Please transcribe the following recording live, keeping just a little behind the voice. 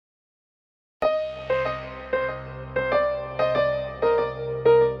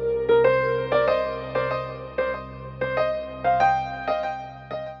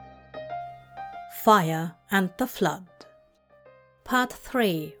Fire and the Flood. Part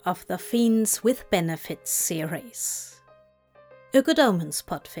 3 of the Fiends with Benefits series. A Good Omens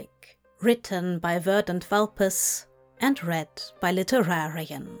podfic, written by Verdant Valpes and read by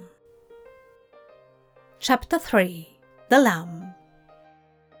Literarian. Chapter 3. The Lamb.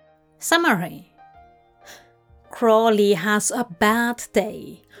 Summary. Crawley has a bad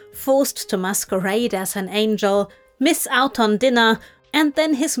day, forced to masquerade as an angel, miss out on dinner, and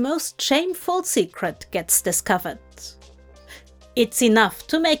then his most shameful secret gets discovered. It's enough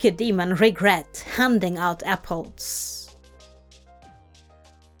to make a demon regret handing out apples.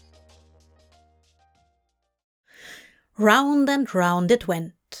 Round and round it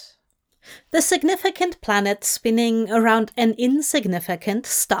went, the significant planet spinning around an insignificant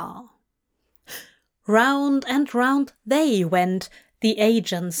star. Round and round they went, the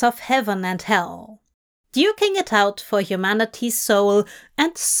agents of heaven and hell, duking it out for humanity's soul,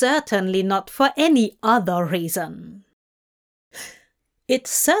 and certainly not for any other reason. It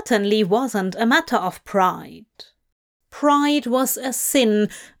certainly wasn't a matter of pride. Pride was a sin,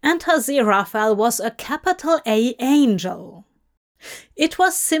 and Aziraphale was a capital A angel. It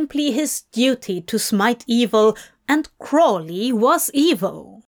was simply his duty to smite evil, and Crawley was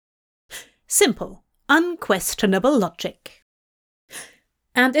evil. Simple, unquestionable logic.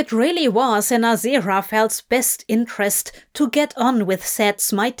 And it really was in Aziraphale's best interest to get on with said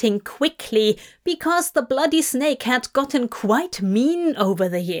smiting quickly, because the bloody snake had gotten quite mean over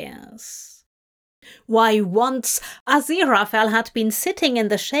the years. Why, once Aziraphale had been sitting in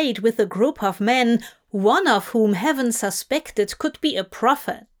the shade with a group of men, one of whom heaven suspected could be a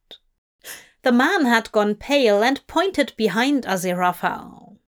prophet. The man had gone pale and pointed behind Aziraphale.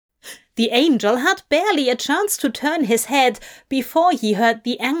 The angel had barely a chance to turn his head before he heard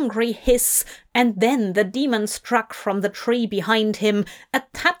the angry hiss, and then the demon struck from the tree behind him,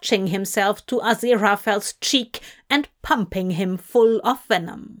 attaching himself to Aziraphale's cheek and pumping him full of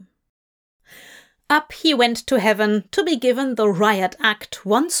venom. Up he went to heaven to be given the riot act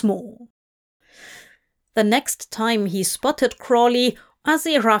once more. The next time he spotted Crawley,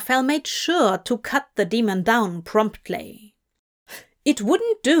 Aziraphale made sure to cut the demon down promptly. It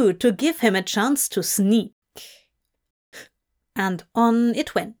wouldn't do to give him a chance to sneak. And on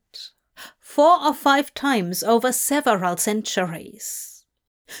it went, 4 or 5 times over several centuries.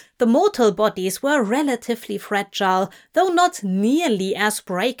 The mortal bodies were relatively fragile, though not nearly as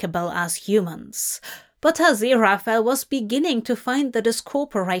breakable as humans, but Aziraphale was beginning to find the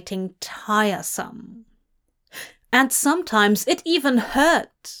discorporating tiresome. And sometimes it even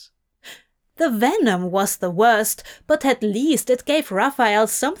hurt. The venom was the worst, but at least it gave Raphael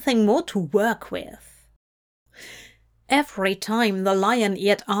something more to work with. Every time the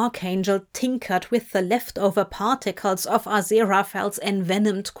lion-eared archangel tinkered with the leftover particles of Aziraphale's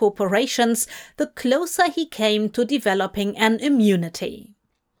envenomed corporations, the closer he came to developing an immunity.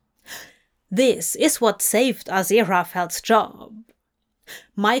 This is what saved Aziraphale's job.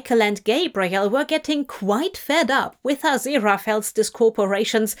 Michael and Gabriel were getting quite fed up with Aziraphale's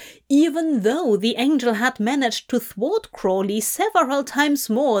discorporations, even though the angel had managed to thwart Crawley several times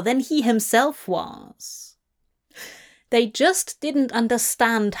more than he himself was. They just didn't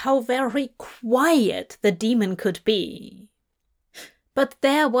understand how very quiet the demon could be. But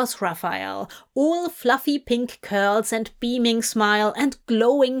there was Raphael, all fluffy pink curls and beaming smile and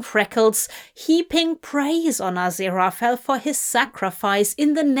glowing freckles, heaping praise on Aziraphale for his sacrifice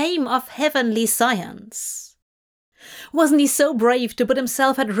in the name of heavenly science. Wasn't he so brave to put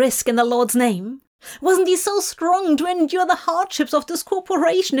himself at risk in the Lord's name? Wasn't he so strong to endure the hardships of this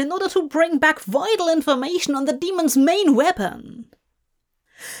corporation in order to bring back vital information on the demon's main weapon?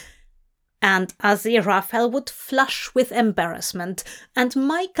 And Aziraphale would flush with embarrassment, and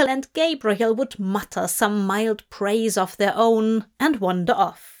Michael and Gabriel would mutter some mild praise of their own and wander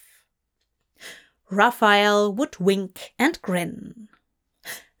off. Raphael would wink and grin.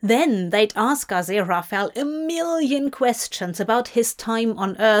 Then they'd ask Aziraphale a million questions about his time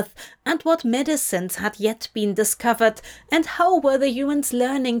on Earth, and what medicines had yet been discovered, and how were the humans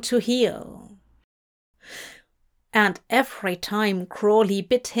learning to heal. And every time Crawley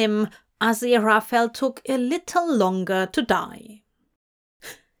bit him, Aziraphale took a little longer to die.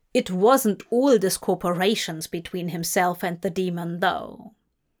 It wasn't all discorporations between himself and the demon, though.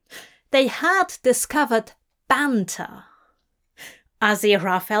 They had discovered banter.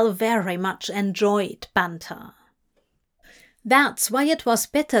 Aziraphale very much enjoyed banter. That's why it was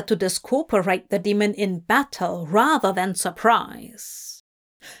better to discorporate the demon in battle rather than surprise.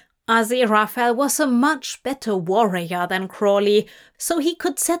 Aziraphale was a much better warrior than Crawley, so he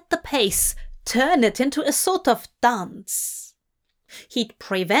could set the pace, turn it into a sort of dance. He'd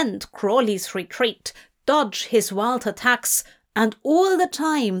prevent Crawley's retreat, dodge his wild attacks, and all the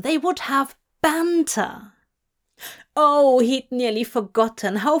time they would have banter. Oh, he'd nearly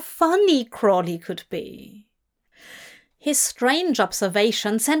forgotten how funny Crawley could be. His strange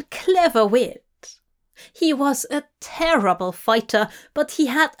observations and clever wit. He was a terrible fighter, but he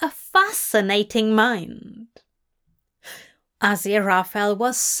had a fascinating mind. Aziraphale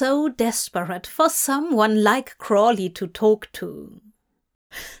was so desperate for someone like Crawley to talk to.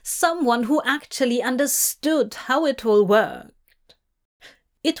 Someone who actually understood how it all worked.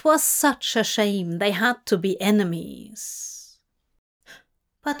 It was such a shame they had to be enemies.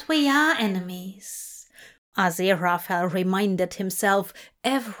 But we are enemies, Aziraphale reminded himself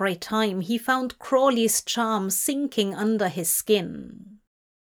every time he found Crawley's charm sinking under his skin.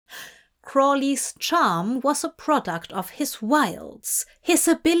 Crawley's charm was a product of his wilds, his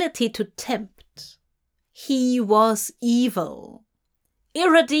ability to tempt. He was evil,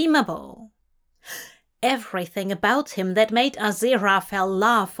 irredeemable. Everything about him that made Aziraphale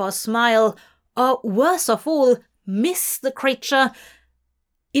laugh or smile, or worse of all, miss the creature,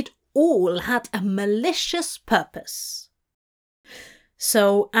 it all had a malicious purpose.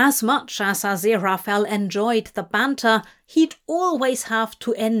 So, as much as Aziraphale enjoyed the banter, he'd always have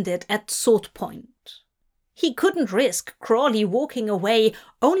to end it at sword point. He couldn't risk Crawley walking away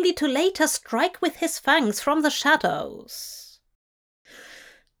only to later strike with his fangs from the shadows.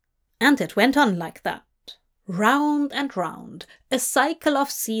 And it went on like that, round and round, a cycle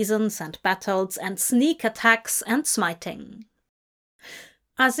of seasons and battles and sneak attacks and smiting.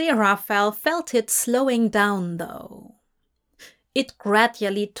 Aziraphale felt it slowing down, though. It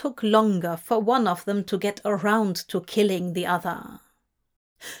gradually took longer for one of them to get around to killing the other.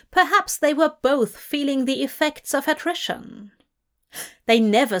 Perhaps they were both feeling the effects of attrition. They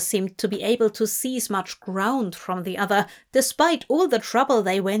never seemed to be able to seize much ground from the other, despite all the trouble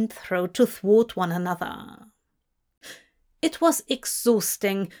they went through to thwart one another. It was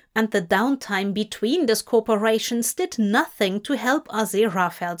exhausting, and the downtime between these corporations did nothing to help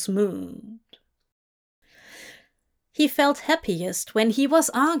Aziraphale's mood. He felt happiest when he was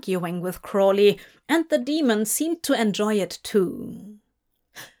arguing with Crawley, and the demon seemed to enjoy it too.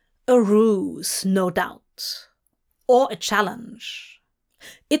 A ruse, no doubt. Or a challenge.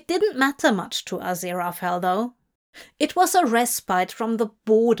 It didn't matter much to Aziraphale, though. It was a respite from the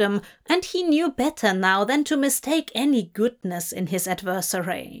boredom, and he knew better now than to mistake any goodness in his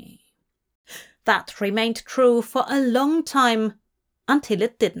adversary. That remained true for a long time, until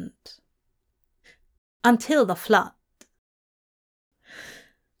it didn't. Until the flood.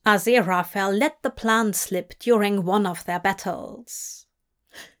 Aziraphale let the plan slip during one of their battles.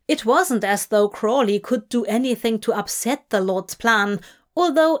 It wasn't as though Crawley could do anything to upset the Lord's plan,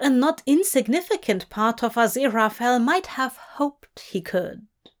 although a not insignificant part of Aziraphale might have hoped he could.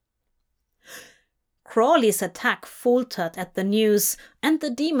 Crawley's attack faltered at the news, and the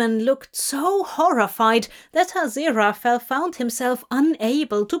demon looked so horrified that Aziraphale found himself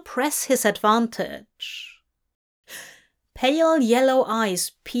unable to press his advantage. Pale yellow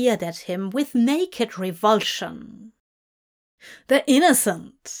eyes peered at him with naked revulsion. "They're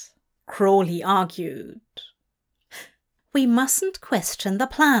innocent," Crawley argued. "We mustn't question the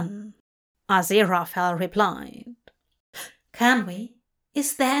plan," Aziraphale replied. "Can we?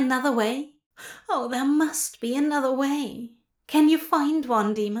 Is there another way? Oh, there must be another way. Can you find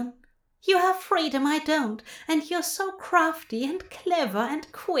one, demon? You have freedom, I don't, and you're so crafty and clever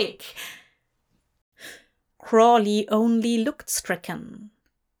and quick." Crawley only looked stricken.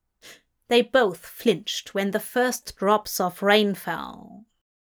 They both flinched when the first drops of rain fell.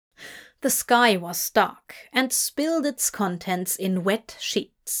 The sky was dark and spilled its contents in wet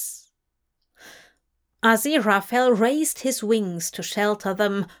sheets. Aziraphale raised his wings to shelter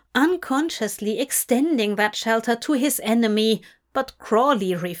them, unconsciously extending that shelter to his enemy, but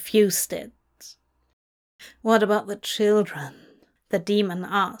Crawley refused it. "What about the children?" the demon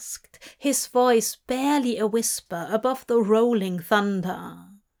asked, his voice barely a whisper above the rolling thunder.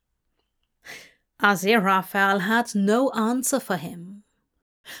 Aziraphale had no answer for him.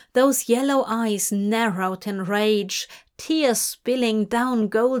 Those yellow eyes narrowed in rage, tears spilling down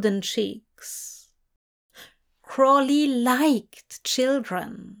golden cheeks. Crawley liked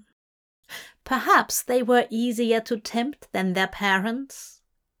children. Perhaps they were easier to tempt than their parents.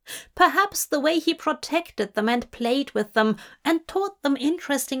 Perhaps the way he protected them and played with them and taught them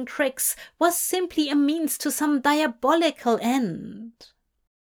interesting tricks was simply a means to some diabolical end.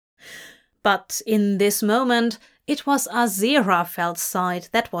 But in this moment, it was Aziraphale's side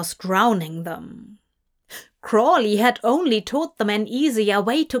that was drowning them. Crawley had only taught them an easier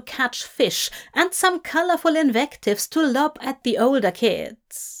way to catch fish and some colorful invectives to lob at the older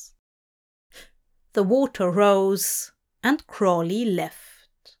kids. The water rose, and Crawley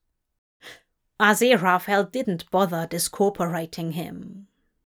left. Aziraphale didn't bother discorporating him.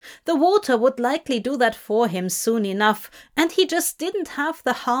 The water would likely do that for him soon enough, and he just didn't have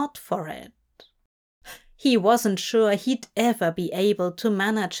the heart for it. He wasn't sure he'd ever be able to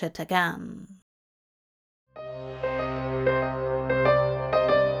manage it again.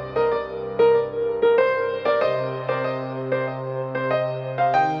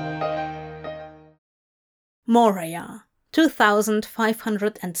 Moria,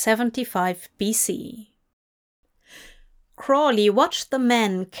 2575 BC. Crawley watched the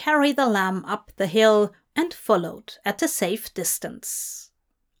men carry the lamb up the hill and followed at a safe distance.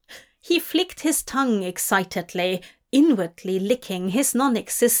 He flicked his tongue excitedly, inwardly licking his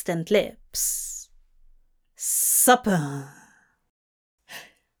non-existent lips. Supper.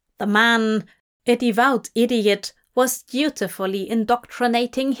 The man, a devout idiot, was dutifully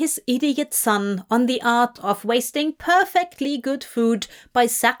indoctrinating his idiot son on the art of wasting perfectly good food by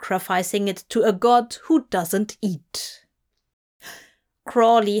sacrificing it to a god who doesn't eat.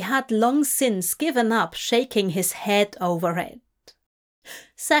 Crawley had long since given up shaking his head over it.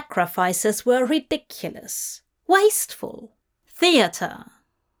 Sacrifices were ridiculous, wasteful, theatre.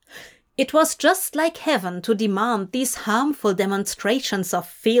 It was just like heaven to demand these harmful demonstrations of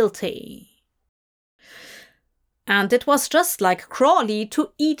fealty. And it was just like Crawley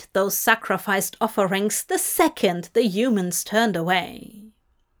to eat those sacrificed offerings the second the humans turned away.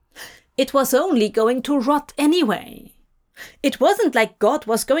 It was only going to rot anyway. It wasn't like God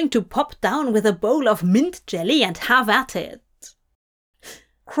was going to pop down with a bowl of mint jelly and have at it.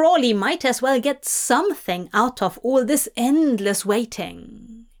 Crawley might as well get something out of all this endless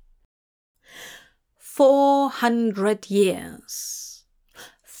waiting. 400 years.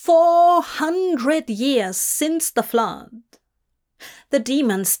 400 years since the flood. The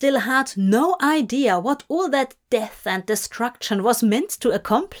demons still had no idea what all that death and destruction was meant to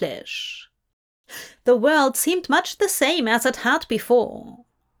accomplish. The world seemed much the same as it had before,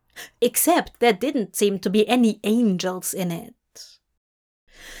 except there didn't seem to be any angels in it.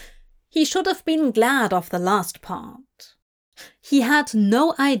 He should have been glad of the last part. He had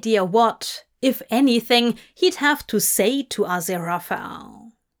no idea what, if anything, he'd have to say to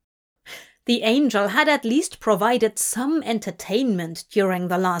Aziraphale. The angel had at least provided some entertainment during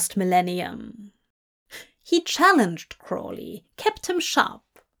the last millennium. He challenged Crawley, kept him sharp.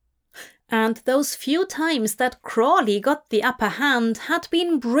 And those few times that Crawley got the upper hand had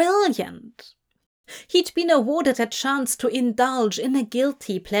been brilliant. He'd been awarded a chance to indulge in a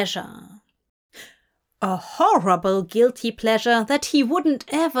guilty pleasure. A horrible guilty pleasure that he wouldn't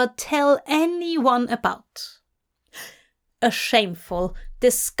ever tell anyone about. A shameful,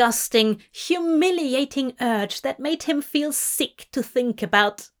 disgusting, humiliating urge that made him feel sick to think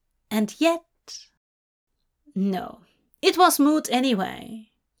about, and yet... No, it was moot anyway.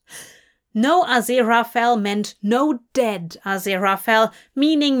 No Aziraphale meant no dead Aziraphale,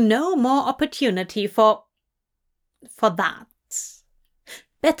 meaning no more opportunity for that.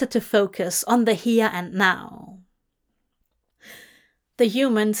 Better to focus on the here and now. The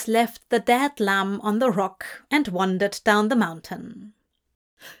humans left the dead lamb on the rock and wandered down the mountain.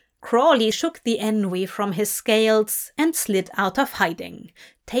 Crawley shook the ennui from his scales and slid out of hiding,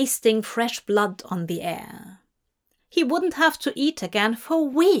 tasting fresh blood on the air. He wouldn't have to eat again for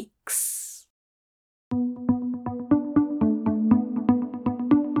weeks.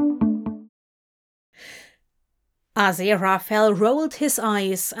 Aziraphale rolled his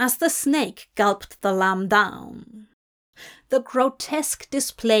eyes as the snake gulped the lamb down. The grotesque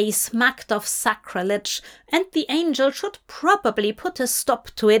display smacked of sacrilege, and the angel should probably put a stop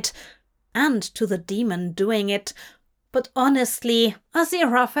to it, and to the demon doing it, but honestly,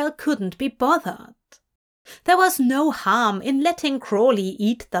 Aziraphale couldn't be bothered. There was no harm in letting Crawley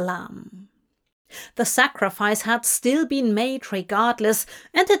eat the lamb. The sacrifice had still been made regardless,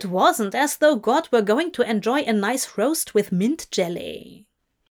 and it wasn't as though God were going to enjoy a nice roast with mint jelly.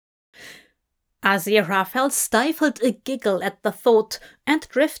 Aziraphale stifled a giggle at the thought and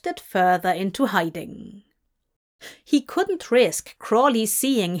drifted further into hiding. He couldn't risk Crawley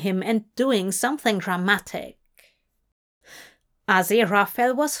seeing him and doing something dramatic.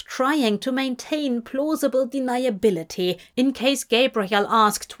 Aziraphale was trying to maintain plausible deniability in case Gabriel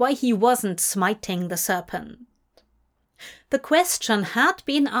asked why he wasn't smiting the serpent. The question had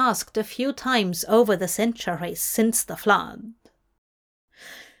been asked a few times over the centuries since the flood.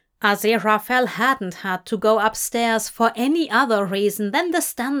 Aziraphale hadn't had to go upstairs for any other reason than the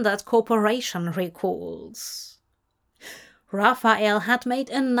standard corporation recalls. Raphael had made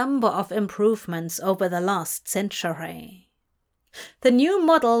a number of improvements over the last century. The new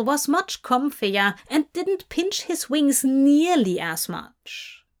model was much comfier and didn't pinch his wings nearly as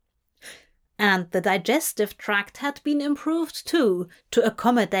much. And the digestive tract had been improved too, to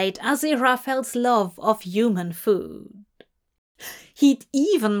accommodate Aziraphale's love of human food. He'd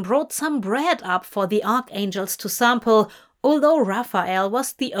even brought some bread up for the archangels to sample, although Raphael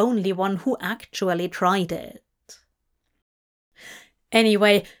was the only one who actually tried it.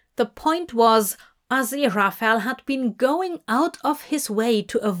 Anyway, the point was, Aziraphale had been going out of his way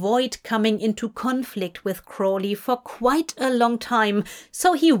to avoid coming into conflict with Crawley for quite a long time,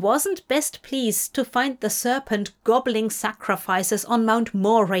 so he wasn't best pleased to find the serpent gobbling sacrifices on Mount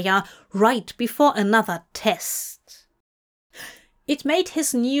Moria right before another test. It made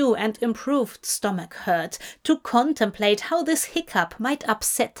his new and improved stomach hurt to contemplate how this hiccup might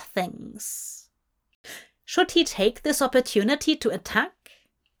upset things. Should he take this opportunity to attack?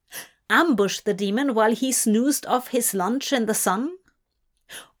 Ambush the demon while he snoozed off his lunch in the sun?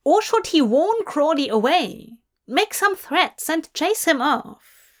 Or should he warn Crawley away, make some threats and chase him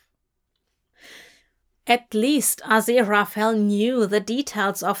off? At least Aziraphale knew the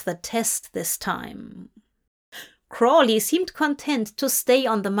details of the test this time. Crawley seemed content to stay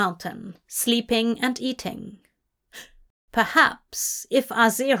on the mountain, sleeping and eating. Perhaps if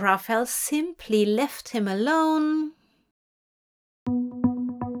Aziraphale simply left him alone...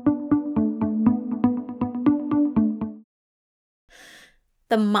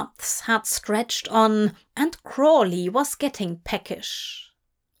 The months had stretched on, and Crawley was getting peckish.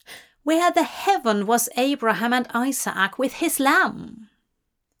 Where the heaven was Abraham and Isaac with his lamb?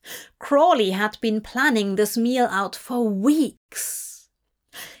 Crawley had been planning this meal out for weeks.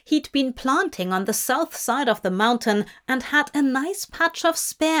 He'd been planting on the south side of the mountain and had a nice patch of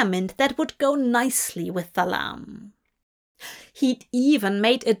spearmint that would go nicely with the lamb. He'd even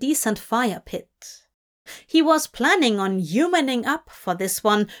made a decent fire pit. He was planning on humaning up for this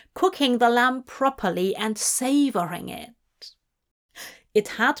one, cooking the lamb properly and savoring it. It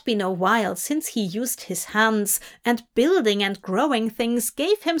had been a while since he used his hands, and building and growing things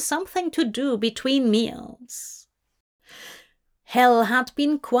gave him something to do between meals. Hell had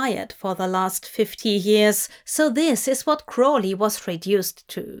been quiet for the last 50 years, so this is what Crawley was reduced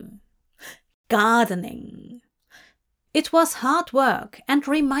to. Gardening. It was hard work and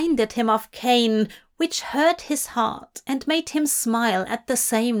reminded him of Cain, which hurt his heart and made him smile at the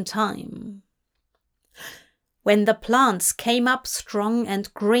same time. When the plants came up strong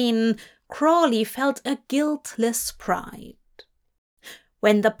and green, Crawley felt a guiltless pride.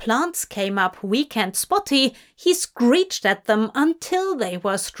 When the plants came up weak and spotty, he screeched at them until they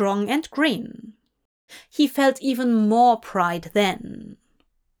were strong and green. He felt even more pride then.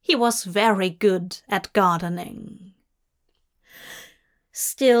 He was very good at gardening.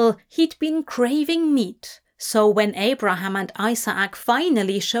 Still, he'd been craving meat, so when Abraham and Isaac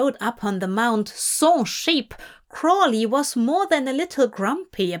finally showed up on the mount sans sheep, Crawley was more than a little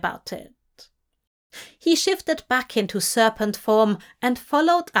grumpy about it. He shifted back into serpent form and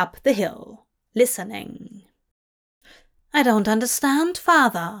followed up the hill, listening. "I don't understand,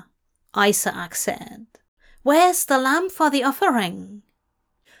 Father," Isaac said. "Where's the lamb for the offering?"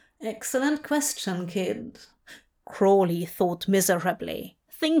 "Excellent question, kid," Crawley thought miserably,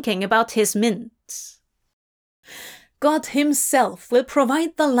 thinking about his mint. "God himself will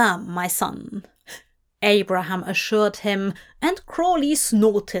provide the lamb, my son," Abraham assured him, and Crawley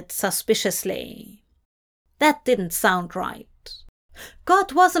snorted suspiciously. That didn't sound right.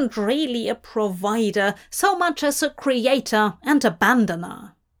 God wasn't really a provider so much as a creator and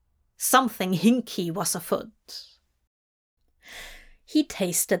abandoner. Something hinky was afoot. He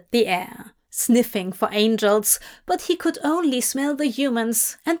tasted the air, sniffing for angels, but he could only smell the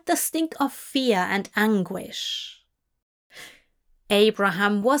humans and the stink of fear and anguish.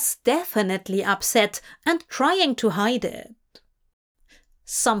 Abraham was definitely upset and trying to hide it.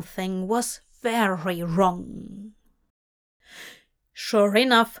 Something was very wrong. Sure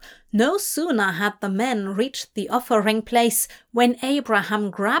enough, no sooner had the men reached the offering place when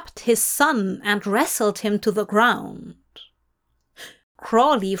Abraham grabbed his son and wrestled him to the ground.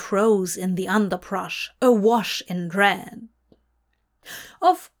 Crawley froze in the underbrush, awash in dread.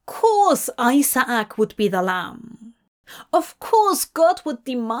 Of course Isaac would be the lamb. Of course God would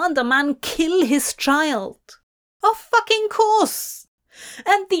demand a man kill his child. Of fucking course!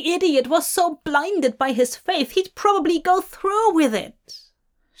 And the idiot was so blinded by his faith he'd probably go through with it.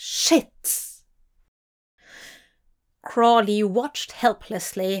 Shit! Crawley watched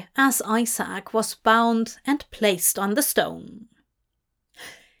helplessly as Isaac was bound and placed on the stone.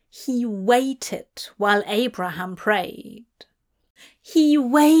 He waited while Abraham prayed. He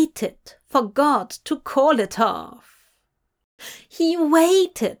waited for God to call it off. He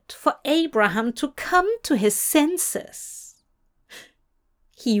waited for Abraham to come to his senses.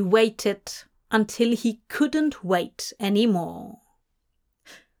 He waited until he couldn't wait anymore.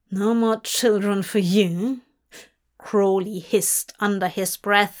 "No more children for you," Crawley hissed under his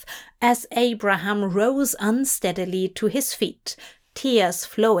breath as Abraham rose unsteadily to his feet, tears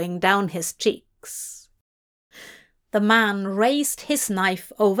flowing down his cheeks. The man raised his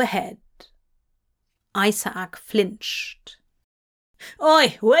knife overhead. Isaac flinched.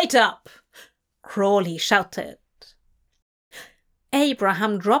 "Oi, wait up!" Crawley shouted.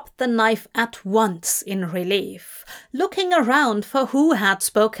 Abraham dropped the knife at once in relief, looking around for who had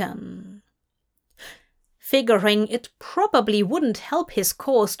spoken. Figuring it probably wouldn't help his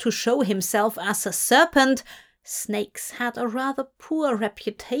cause to show himself as a serpent, snakes had a rather poor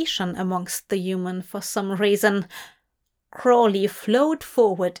reputation amongst the human for some reason. Crawley flowed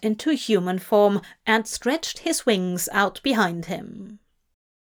forward into human form and stretched his wings out behind him.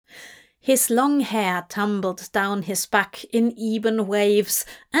 His long hair tumbled down his back in even waves,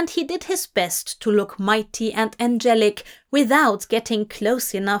 and he did his best to look mighty and angelic without getting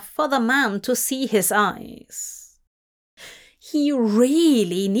close enough for the man to see his eyes. He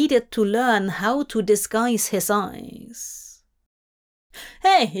really needed to learn how to disguise his eyes.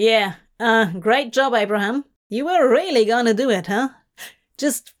 "Hey, yeah, great job, Abraham. You were really gonna do it, huh?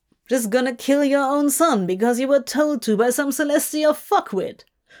 Just gonna kill your own son because you were told to by some celestial fuckwit.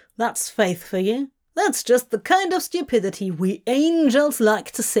 That's faith for you. That's just the kind of stupidity we angels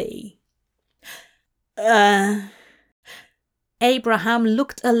like to see." Abraham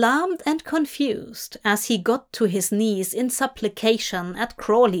looked alarmed and confused as he got to his knees in supplication at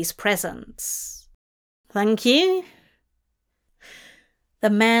Crawley's presence. "Thank you." The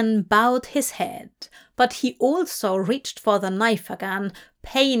man bowed his head, but he also reached for the knife again,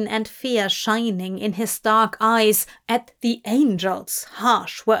 pain and fear shining in his dark eyes at the angel's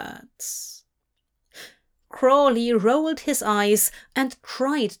harsh words. Crawley rolled his eyes and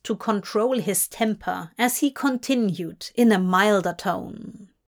tried to control his temper as he continued in a milder tone.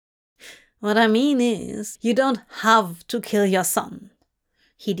 "What I mean is, you don't have to kill your son,"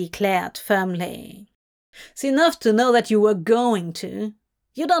 he declared firmly. "It's enough to know that you were going to.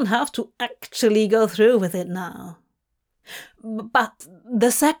 You don't have to actually go through with it now." "But the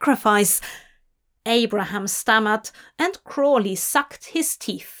sacrifice," Abraham stammered, and Crawley sucked his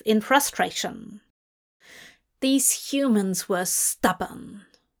teeth in frustration. These humans were stubborn.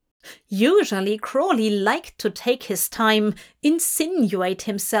 Usually Crawley liked to take his time, insinuate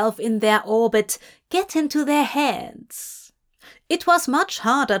himself in their orbit, get into their heads. It was much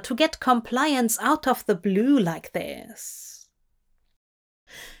harder to get compliance out of the blue like this.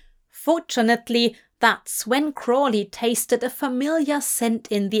 Fortunately, that's when Crawley tasted a familiar scent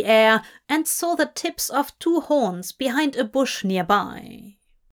in the air and saw the tips of 2 horns behind a bush nearby.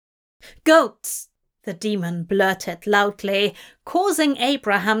 "Goats!" the demon blurted loudly, causing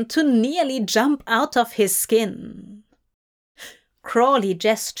Abraham to nearly jump out of his skin. Crawley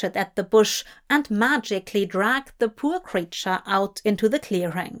gestured at the bush and magically dragged the poor creature out into the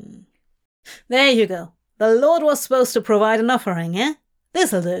clearing. "There you go. The Lord was supposed to provide an offering, eh?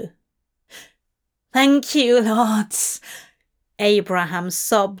 This'll do." "Thank you, Lord," Abraham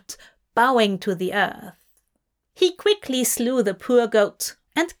sobbed, bowing to the earth. He quickly slew the poor goat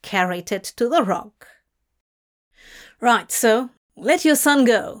and carried it to the rock. "Right, so, let your son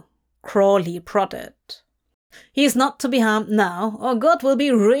go," Crawley prodded. "He's not to be harmed now, or God will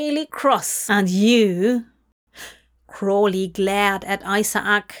be really cross, and you—" Crawley glared at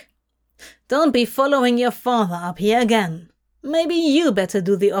Isaac. "Don't be following your father up here again. Maybe you better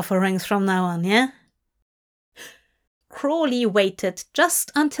do the offerings from now on, yeah?" Crawley waited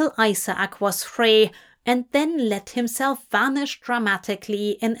just until Isaac was free and then let himself vanish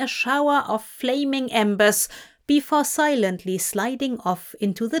dramatically in a shower of flaming embers before silently sliding off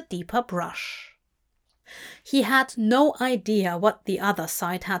into the deeper brush. He had no idea what the other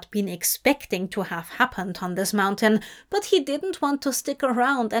side had been expecting to have happened on this mountain, but he didn't want to stick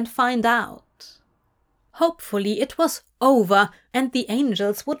around and find out. Hopefully it was over and the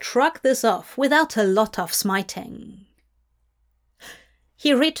angels would shrug this off without a lot of smiting.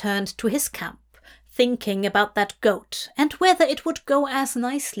 He returned to his camp, thinking about that goat and whether it would go as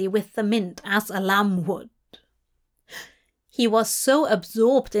nicely with the mint as a lamb would. He was so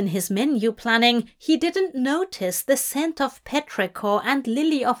absorbed in his menu planning, he didn't notice the scent of petrichor and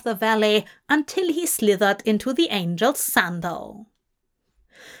lily of the valley until he slithered into the angel's sandal.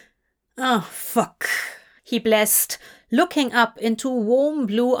 "Oh, fuck," he blessed, looking up into warm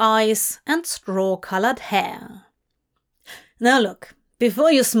blue eyes and straw-colored hair. "Now look,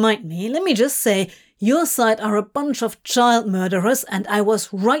 before you smite me, let me just say, your side are a bunch of child murderers and I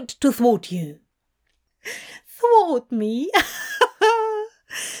was right to thwart you." "Thwart me?"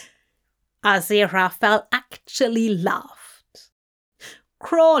 Aziraphale actually laughed.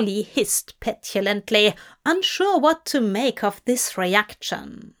 Crawley hissed petulantly, unsure what to make of this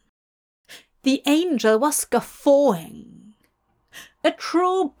reaction. The angel was guffawing. A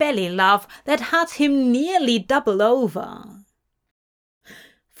true belly laugh that had him nearly double over.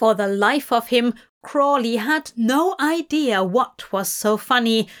 For the life of him, Crawley had no idea what was so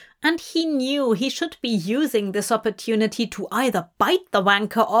funny, and he knew he should be using this opportunity to either bite the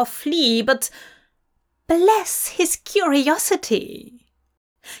wanker or flee, but bless his curiosity.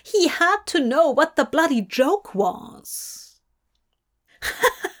 He had to know what the bloody joke was.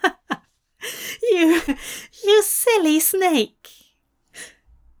 You silly snake.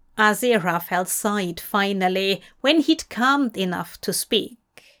 Aziraphale sighed finally when he'd calmed enough to speak.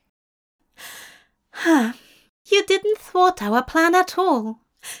 You didn't thwart our plan at all.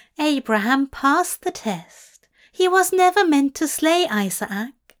 Abraham passed the test. He was never meant to slay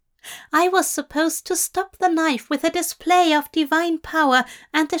Isaac. I was supposed to stop the knife with a display of divine power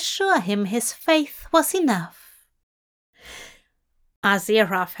and assure him his faith was enough.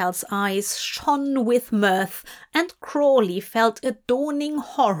 Aziraphale's eyes shone with mirth, and Crawley felt a dawning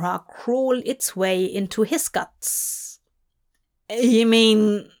horror crawl its way into his guts. You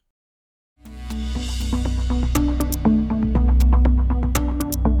mean...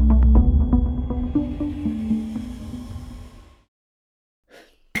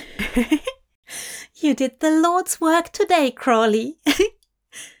 You did the Lord's work today, Crawley.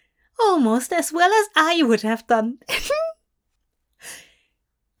 Almost as well as I would have done.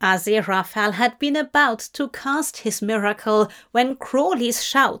 Aziraphale had been about to cast his miracle when Crawley's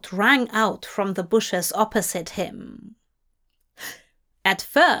shout rang out from the bushes opposite him. At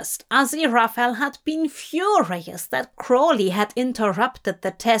first, Aziraphale had been furious that Crawley had interrupted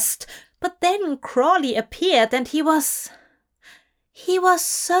the test, but then Crawley appeared and he was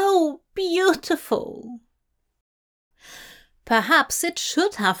so beautiful. Perhaps it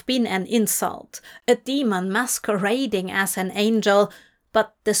should have been an insult, a demon masquerading as an angel,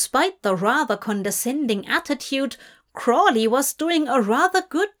 but despite the rather condescending attitude, Crawley was doing a rather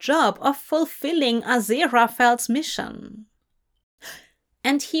good job of fulfilling Aziraphale's mission.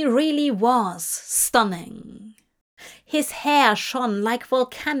 And he really was stunning. His hair shone like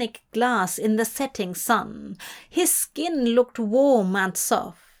volcanic glass in the setting sun. His skin looked warm and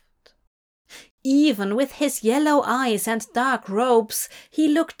soft. Even with his yellow eyes and dark robes, he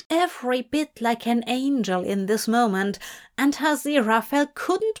looked every bit like an angel in this moment, and Aziraphale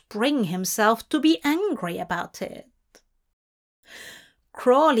couldn't bring himself to be angry about it.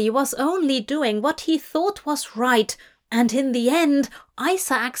 Crawley was only doing what he thought was right, and in the end,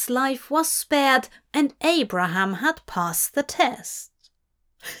 Isaac's life was spared and Abraham had passed the test.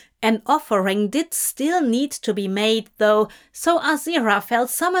 An offering did still need to be made, though, so Aziraphale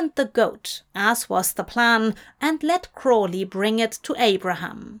summoned the goat, as was the plan, and let Crawley bring it to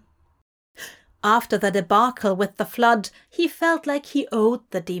Abraham. After the debacle with the flood, he felt like he owed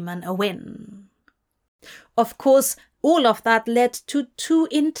the demon a win. Of course, all of that led to two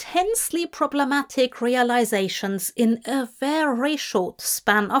intensely problematic realizations in a very short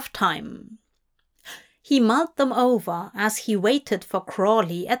span of time. He mulled them over as he waited for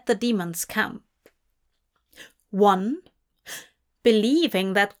Crawley at the demon's camp. 1.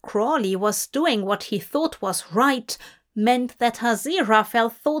 Believing that Crawley was doing what he thought was right meant that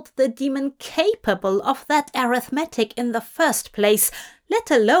Aziraphale thought the demon capable of that arithmetic in the first place, let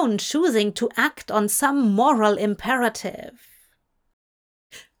alone choosing to act on some moral imperative.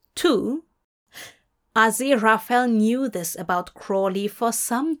 2. Aziraphale knew this about Crawley for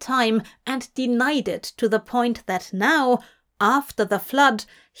some time and denied it to the point that now, after the flood,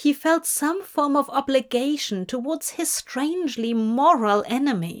 he felt some form of obligation towards his strangely moral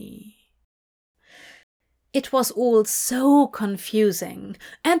enemy. It was all so confusing,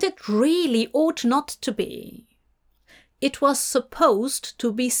 and it really ought not to be. It was supposed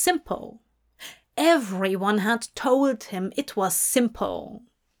to be simple. Everyone had told him it was simple.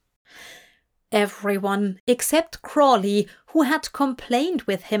 Everyone except Crawley, who had complained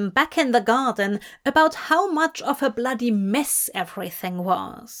with him back in the garden about how much of a bloody mess everything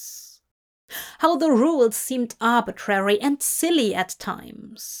was. how the rules seemed arbitrary and silly at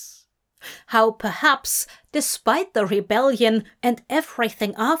times, how perhaps, despite the rebellion and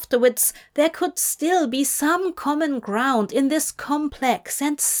everything afterwards, there could still be some common ground in this complex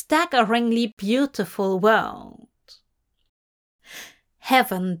and staggeringly beautiful world.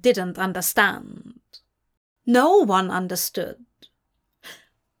 Heaven didn't understand. No one understood.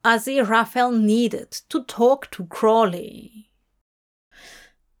 Aziraphale needed to talk to Crawley.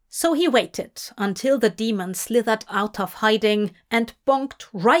 So he waited until the demon slithered out of hiding and bonked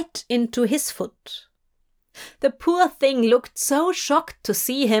right into his foot. The poor thing looked so shocked to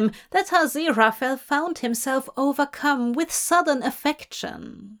see him that Aziraphale found himself overcome with sudden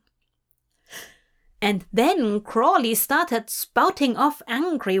affection. And then Crawley started spouting off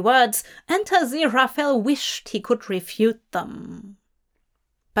angry words, and Aziraphale wished he could refute them.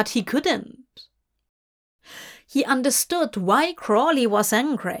 But he couldn't. He understood why Crawley was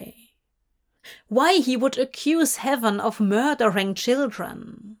angry, why he would accuse heaven of murdering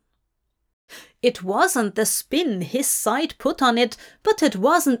children. It wasn't the spin his side put on it, but it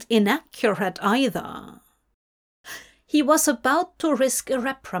wasn't inaccurate either. He was about to risk a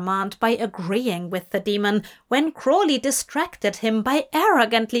reprimand by agreeing with the demon when Crawley distracted him by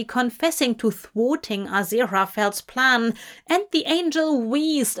arrogantly confessing to thwarting Aziraphale's plan, and the angel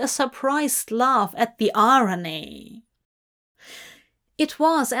wheezed a surprised laugh at the irony. It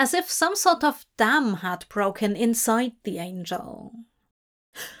was as if some sort of dam had broken inside the angel.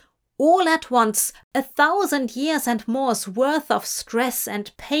 All at once, 1,000 years and more's worth of stress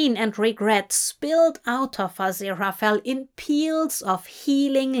and pain and regret spilled out of Aziraphale in peals of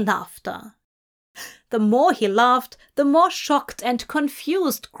healing laughter. The more he laughed, the more shocked and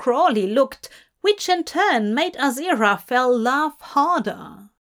confused Crawley looked, which in turn made Aziraphale laugh harder.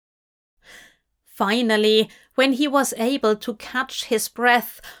 Finally, when he was able to catch his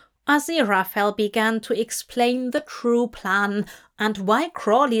breath, Aziraphale began to explain the true plan and why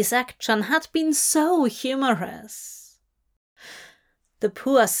Crawley's action had been so humorous. The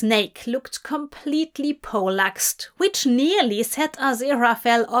poor snake looked completely poleaxed, which nearly set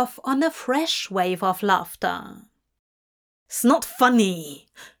Aziraphale off on a fresh wave of laughter. "It's not funny,"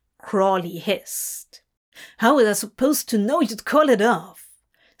 Crawley hissed. "How was I supposed to know you'd call it off?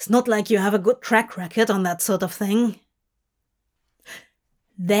 It's not like you have a good track record on that sort of thing."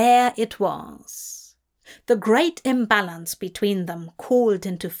 There it was. The great imbalance between them called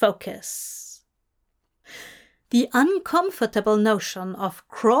into focus. The uncomfortable notion of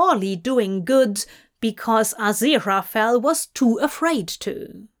Crawley doing good because Aziraphale was too afraid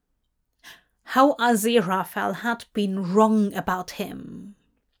to. How Aziraphale had been wrong about him.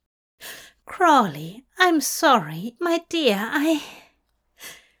 "Crawley, I'm sorry, my dear,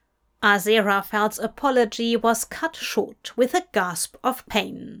 Aziraphale's apology was cut short with a gasp of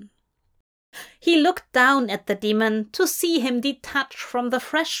pain. He looked down at the demon to see him detach from the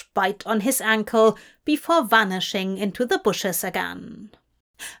fresh bite on his ankle before vanishing into the bushes again.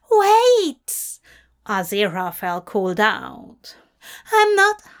 "Wait!" Aziraphale called out.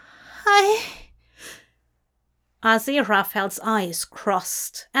 Aziraphale's eyes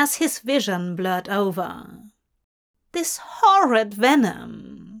crossed as his vision blurred over. This horrid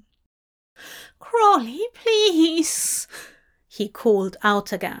venom. "Crawley, please," he called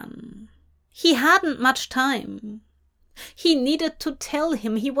out again. He hadn't much time. He needed to tell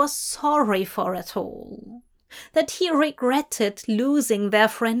him he was sorry for it all, that he regretted losing their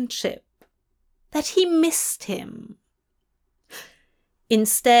friendship, that he missed him.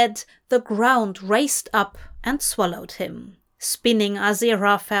 Instead, the ground raised up and swallowed him, spinning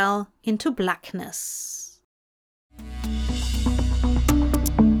Aziraphale into blackness.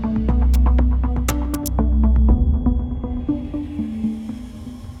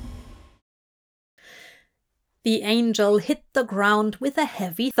 The angel hit the ground with a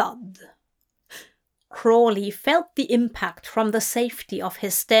heavy thud. Crawley felt the impact from the safety of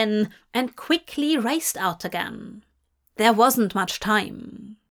his den and quickly raced out again. There wasn't much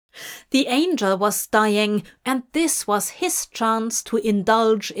time. The angel was dying, and this was his chance to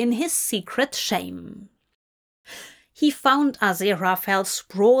indulge in his secret shame. He found Aziraphale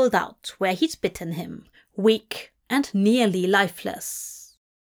sprawled out where he'd bitten him, weak and nearly lifeless.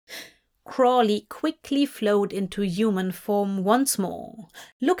 Crawley quickly flowed into human form once more,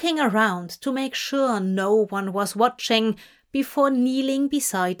 looking around to make sure no one was watching before kneeling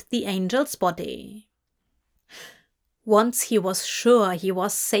beside the angel's body. Once he was sure he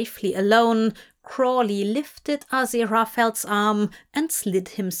was safely alone, Crawley lifted Aziraphale's arm and slid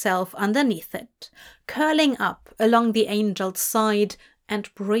himself underneath it, curling up along the angel's side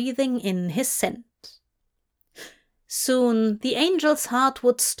and breathing in his scent. Soon the angel's heart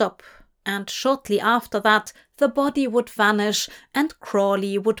would stop, and shortly after that the body would vanish and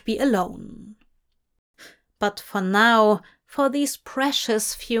Crawley would be alone. But for now, for these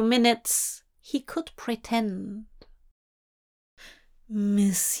precious few minutes, he could pretend.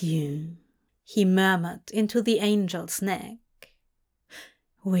 "Miss you," he murmured into the angel's neck.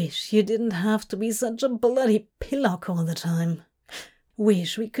 "Wish you didn't have to be such a bloody pillock all the time.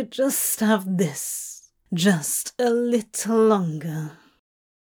 Wish we could just have this, just a little longer."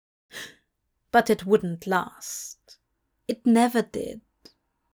 But it wouldn't last. It never did.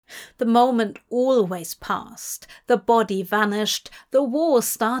 The moment always passed, the body vanished, the war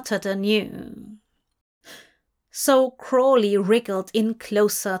started anew. So Crawley wriggled in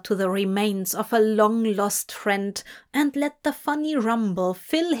closer to the remains of a long-lost friend and let the funny rumble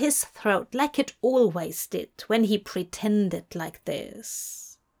fill his throat like it always did when he pretended like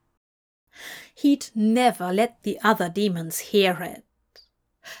this. He'd never let the other demons hear it.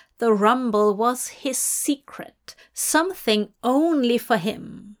 The rumble was his secret, something only for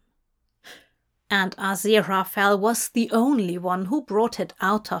him. And Aziraphale was the only one who brought it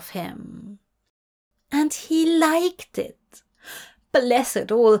out of him. And he liked it. Bless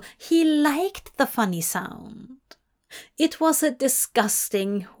it all, he liked the funny sound. It was a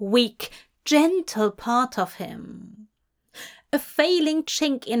disgusting, weak, gentle part of him. A failing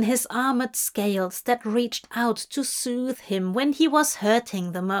chink in his armored scales that reached out to soothe him when he was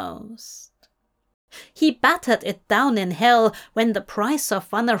hurting the most. He battered it down in hell when the price of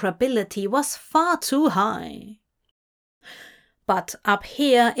vulnerability was far too high. But up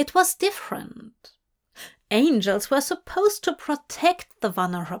here it was different. Angels were supposed to protect the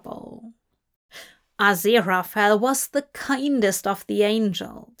vulnerable. Aziraphale was the kindest of the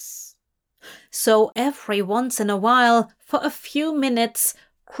angels. So every once in a while, for a few minutes,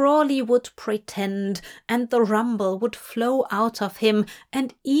 Crawley would pretend, and the rumble would flow out of him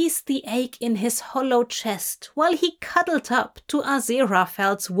and ease the ache in his hollow chest while he cuddled up to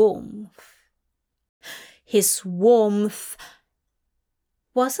Aziraphale's warmth. His warmth.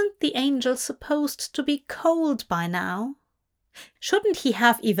 Wasn't the angel supposed to be cold by now? Shouldn't he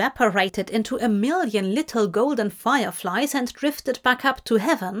have evaporated into a million little golden fireflies and drifted back up to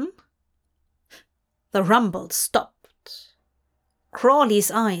heaven? The rumble stopped. Crawley's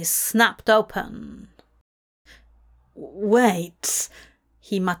eyes snapped open. "Wait,"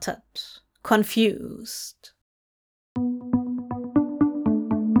 he muttered, confused.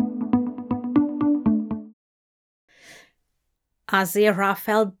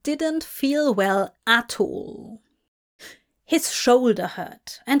 Aziraphale didn't feel well at all. His shoulder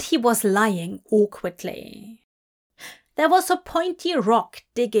hurt, and he was lying awkwardly. There was a pointy rock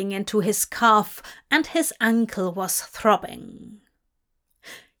digging into his calf, and his ankle was throbbing.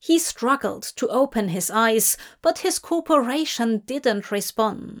 He struggled to open his eyes, but his corporation didn't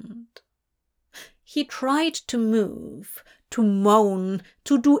respond. He tried to move, to moan,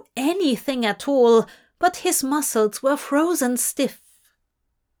 to do anything at all, but his muscles were frozen stiff.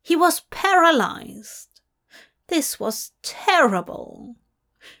 He was paralyzed. This was terrible.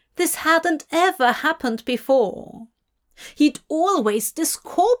 This hadn't ever happened before. He'd always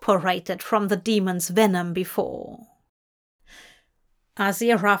discorporated from the demon's venom before.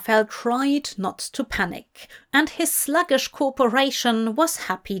 Aziraphale tried not to panic, and his sluggish corporation was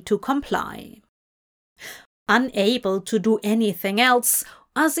happy to comply. Unable to do anything else,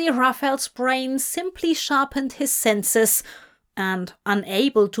 Aziraphale's brain simply sharpened his senses, and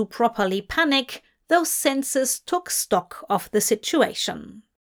unable to properly panic, those senses took stock of the situation.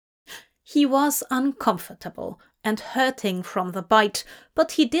 He was uncomfortable and hurting from the bite,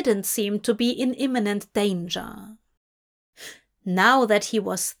 but he didn't seem to be in imminent danger. Now that he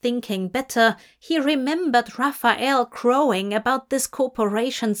was thinking better, he remembered Raphael crowing about this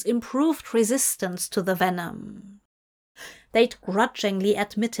corporation's improved resistance to the venom. They'd grudgingly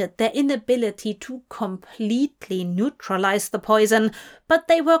admitted their inability to completely neutralize the poison, but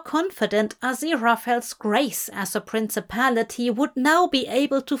they were confident Aziraphale's grace as a principality would now be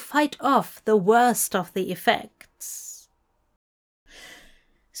able to fight off the worst of the effects.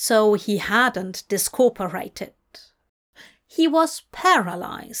 So he hadn't discorporated. He was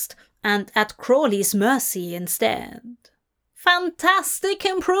paralyzed and at Crawley's mercy instead. Fantastic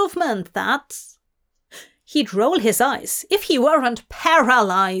improvement, that! He'd roll his eyes if he weren't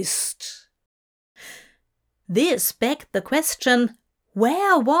paralyzed. This begged the question,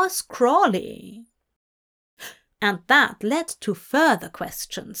 where was Crawley? And that led to further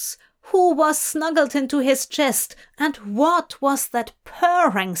questions. Who was snuggled into his chest, and what was that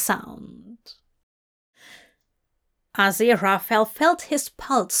purring sound? Aziraphale felt his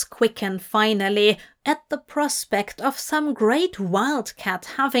pulse quicken finally, at the prospect of some great wildcat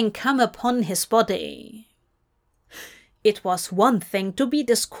having come upon his body. It was one thing to be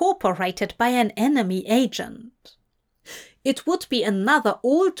discorporated by an enemy agent. It would be another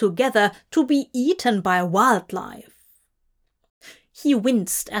altogether to be eaten by wildlife. He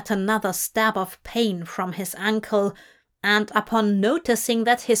winced at another stab of pain from his ankle, and upon noticing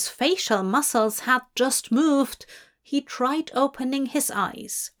that his facial muscles had just moved, he tried opening his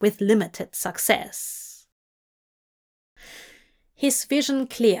eyes with limited success. His vision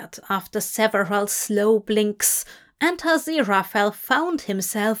cleared after several slow blinks, and Aziraphale found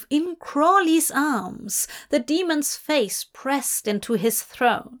himself in Crawley's arms, the demon's face pressed into his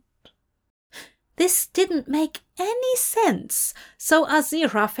throat. This didn't make any sense, so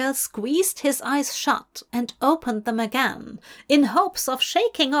Aziraphale squeezed his eyes shut and opened them again, in hopes of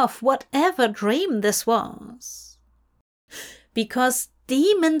shaking off whatever dream this was. Because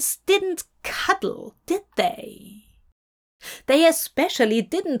demons didn't cuddle, did they? They especially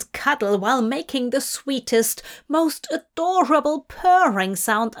didn't cuddle while making the sweetest, most adorable purring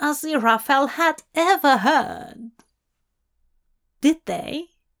sound Aziraphale had ever heard. Did they?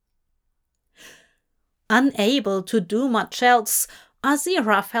 Unable to do much else,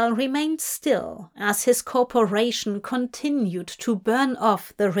 Aziraphale remained still as his corporation continued to burn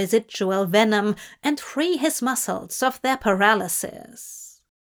off the residual venom and free his muscles of their paralysis.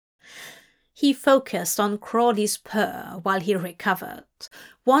 He focused on Crawley's purr while he recovered,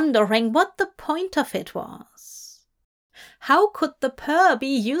 wondering what the point of it was. How could the purr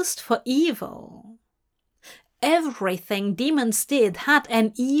be used for evil? Everything demons did had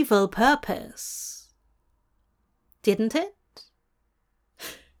an evil purpose. Didn't it?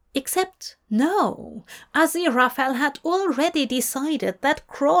 Except no, Aziraphale had already decided that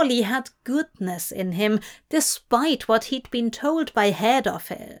Crawley had goodness in him, despite what he'd been told by head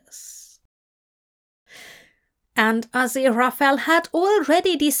office. And Aziraphale had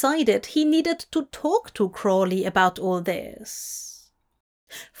already decided he needed to talk to Crawley about all this.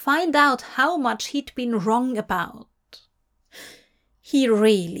 Find out how much he'd been wrong about. He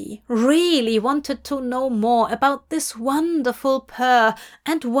really, really wanted to know more about this wonderful purr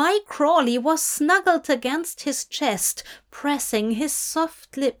and why Crawley was snuggled against his chest, pressing his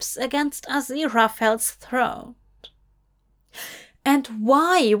soft lips against Aziraphale's throat. And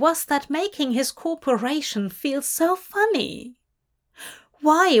why was that making his corporation feel so funny?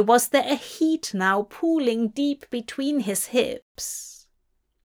 Why was there a heat now pooling deep between his hips?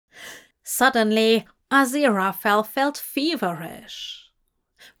 Suddenly, Aziraphale felt feverish.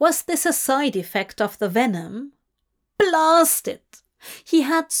 Was this a side effect of the venom? Blast it! He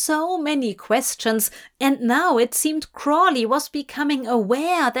had so many questions, and now it seemed Crawley was becoming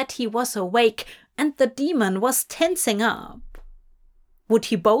aware that he was awake and the demon was tensing up. Would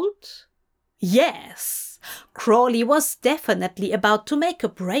he bolt? Yes, Crawley was definitely about to make a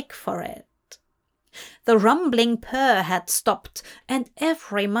break for it. The rumbling purr had stopped, and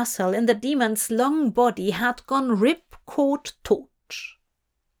every muscle in the demon's long body had gone rip-cord taut.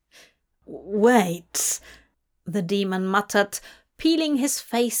 Wait, the demon muttered, peeling his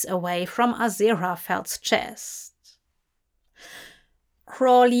face away from Aziraphale's chest.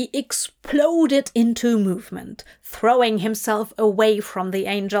 Crawley exploded into movement, throwing himself away from the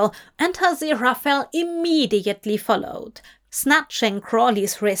angel, and Aziraphale immediately followed, snatching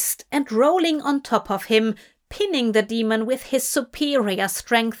Crawley's wrist and rolling on top of him, pinning the demon with his superior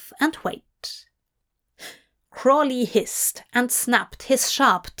strength and weight. Crawley hissed and snapped his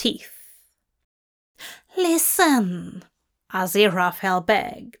sharp teeth. "Listen," Aziraphale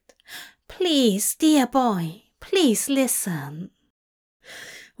begged. "Please, dear boy, please listen."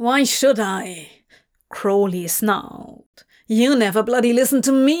 "Why should I?" Crawley snarled. "You never bloody listen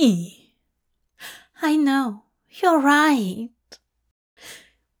to me." "I know, you're right."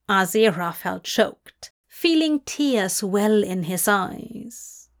 Aziraphale choked, feeling tears well in his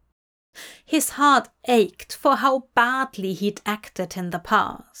eyes. His heart ached for how badly he'd acted in the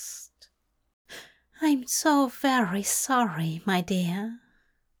past. "I'm so very sorry, my dear."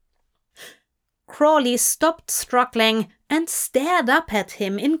 Crawley stopped struggling and stared up at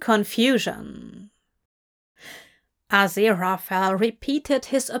him in confusion. Aziraphale repeated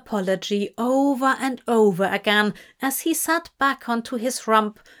his apology over and over again as he sat back onto his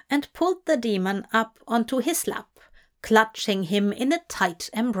rump and pulled the demon up onto his lap, clutching him in a tight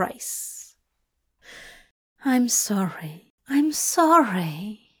embrace. "I'm sorry, I'm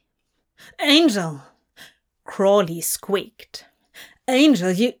sorry." "Angel!" Crawley squeaked.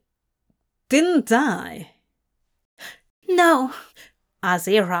 "Angel, you didn't die." "No,"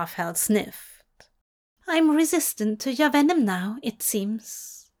 Aziraphale sniffed. "I'm resistant to your venom now, it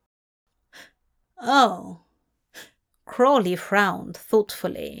seems." Oh. Crawley frowned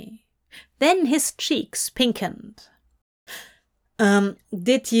thoughtfully. Then his cheeks pinkened.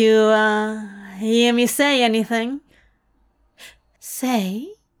 Did you, hear me say anything?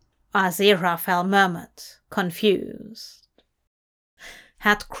 Say? Aziraphale murmured, confused.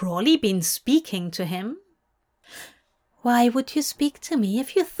 Had Crawley been speaking to him? Why would you speak to me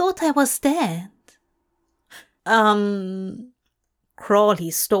if you thought I was dead?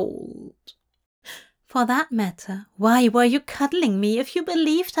 Crawley stalled. For that matter, why were you cuddling me if you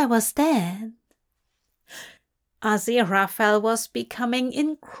believed I was dead? Aziraphale was becoming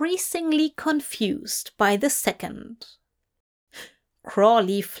increasingly confused by the second.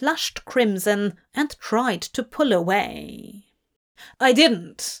 Crawley flushed crimson and tried to pull away. I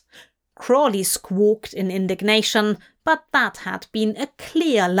didn't. Crawley squawked in indignation, but that had been a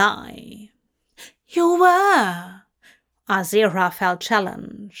clear lie. You were, Aziraphale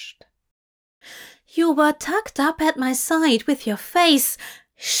challenged. You were tucked up at my side with your face.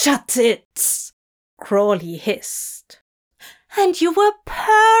 Shut it! Crawley hissed. And you were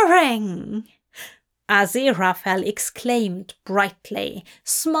purring! Aziraphale exclaimed brightly,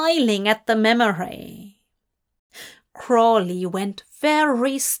 smiling at the memory. Crawley went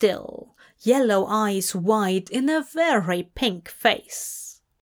very still, yellow eyes wide in a very pink face.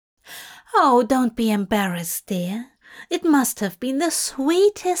 Oh, don't be embarrassed, dear. It must have been the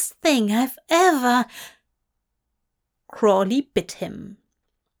sweetest thing I've ever... Crawley bit him.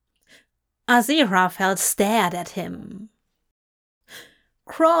 Aziraphale stared at him.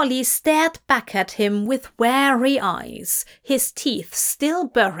 Crawley stared back at him with wary eyes, his teeth still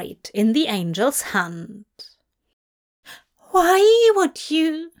buried in the angel's hand. Why would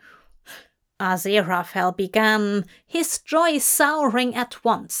you? Aziraphale began, his joy souring at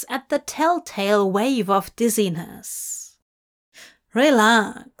once at the telltale wave of dizziness.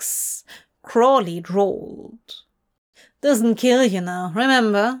 Relax, Crawley drawled. Doesn't kill you now,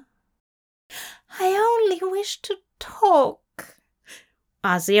 remember? I only wish to talk,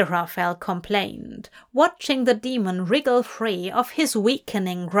 Aziraphale complained, watching the demon wriggle free of his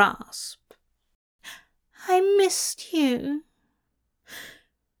weakening grasp. I missed you.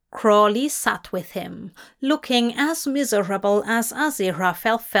 Crawley sat with him, looking as miserable as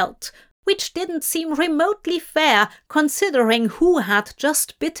Aziraphale felt, which didn't seem remotely fair considering who had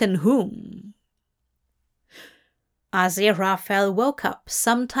just bitten whom. Aziraphale woke up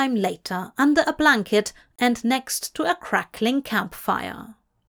some time later under a blanket and next to a crackling campfire.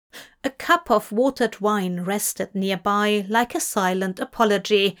 A cup of watered wine rested nearby like a silent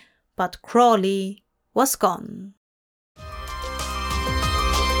apology, but Crawley was gone.